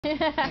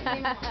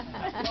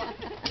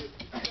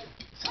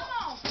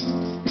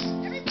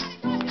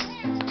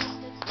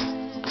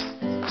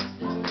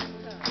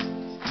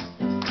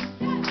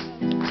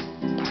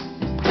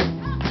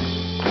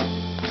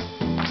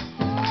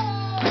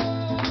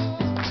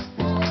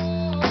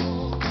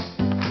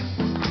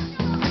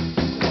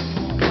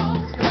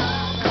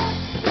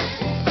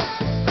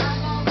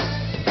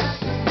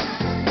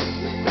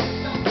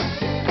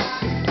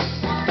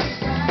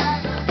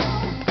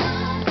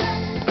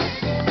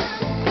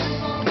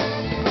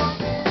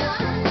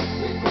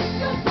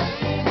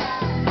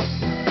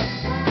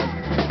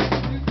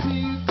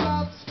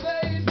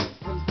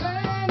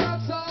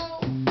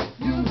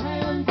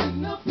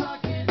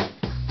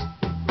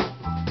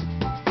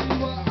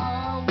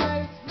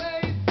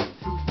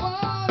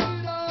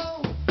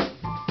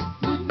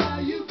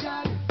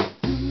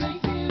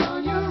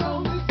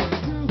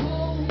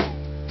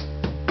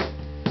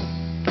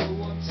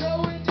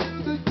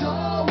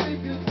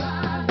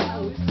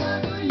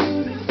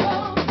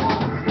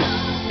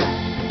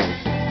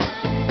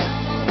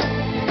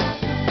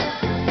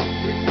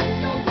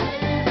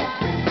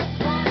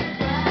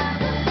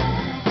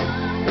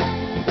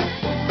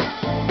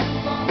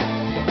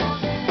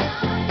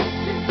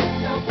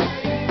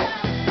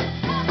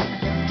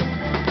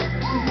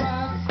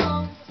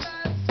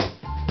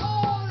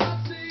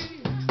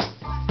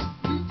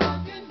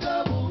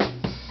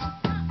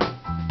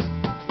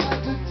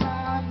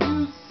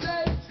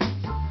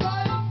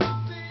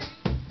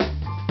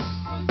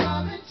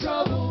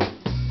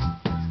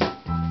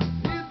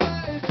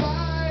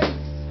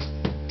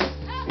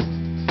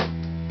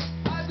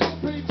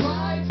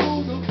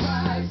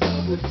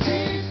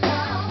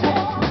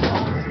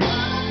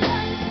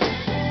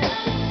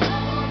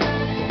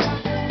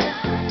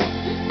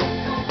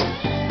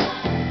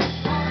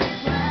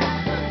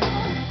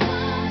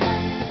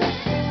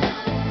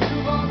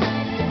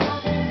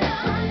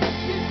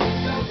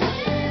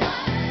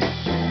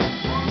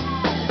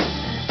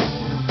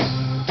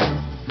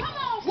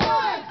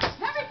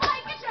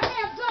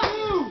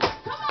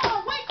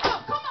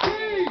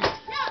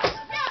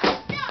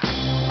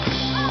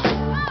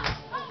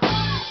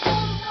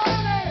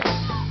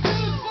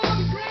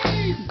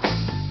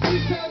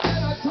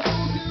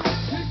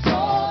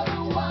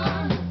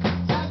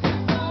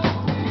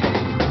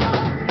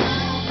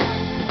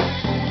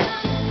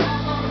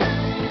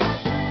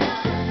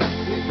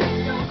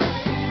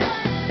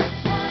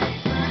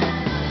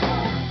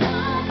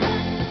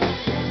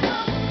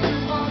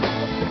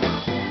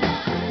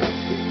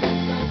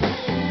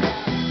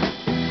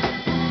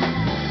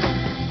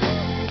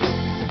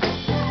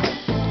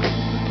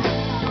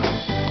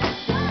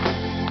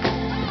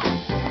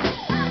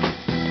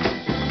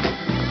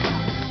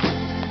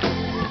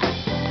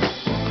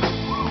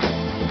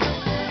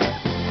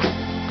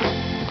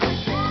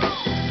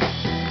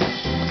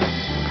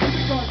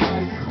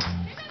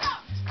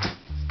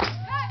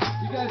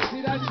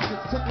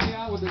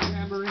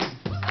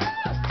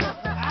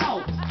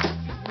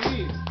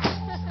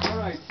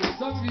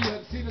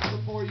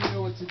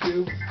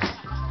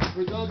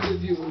For those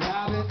of you who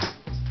haven't,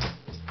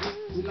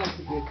 we like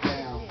to get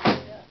down.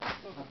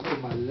 I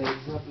put my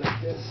legs up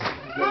like this.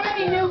 How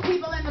many new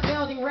people in the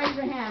building? Raise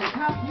your hand.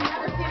 You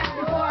never seen this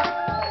before?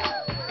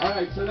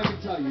 Alright, so let me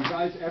tell you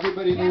guys,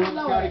 everybody in the room's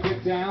got to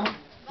get down.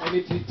 And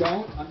if you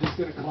don't, I'm just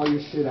going to call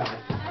your shit out.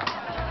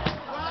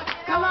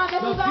 Come on,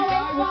 this is always fun. So the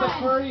guy with the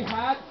furry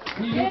hat,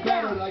 he knew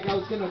better. Like I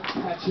was going to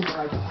catch him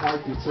like a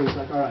heartbeat. So he's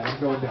like, alright, I'm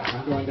going down.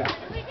 I'm going down.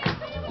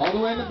 All the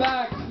way in the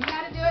back. You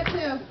got to do it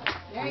too.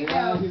 There you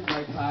go. He's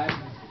like, hi.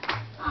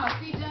 Oh,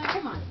 see, John,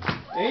 come on.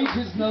 Age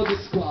is no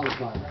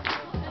disqualifier.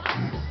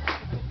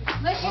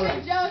 Look,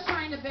 even Joe's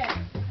trying to bend.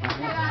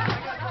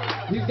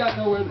 He's got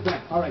nowhere to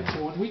bend. Alright,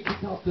 so when we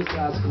kick off this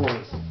last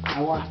chorus,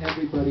 I want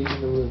everybody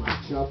in the room to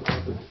jump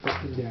up and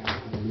fucking down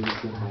and lose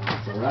their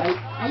minds, alright?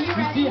 Are you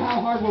ready? You see how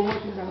hard we're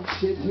working on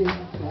shit here,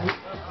 right?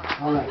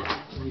 Alright,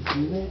 can you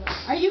feel it?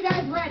 Are you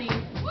guys ready?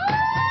 Can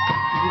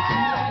you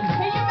see that?